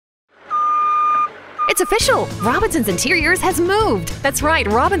It's official! Robinson's Interiors has moved! That's right,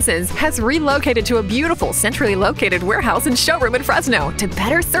 Robinson's has relocated to a beautiful, centrally located warehouse and showroom in Fresno to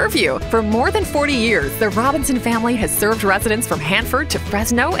better serve you. For more than 40 years, the Robinson family has served residents from Hanford to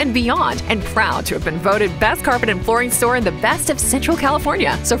Fresno and beyond, and proud to have been voted best carpet and flooring store in the best of Central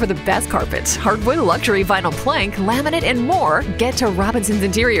California. So for the best carpet, hardwood, luxury vinyl plank, laminate, and more, get to Robinson's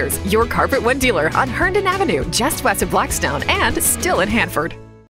Interiors, your Carpet One dealer on Herndon Avenue, just west of Blackstone and still in Hanford.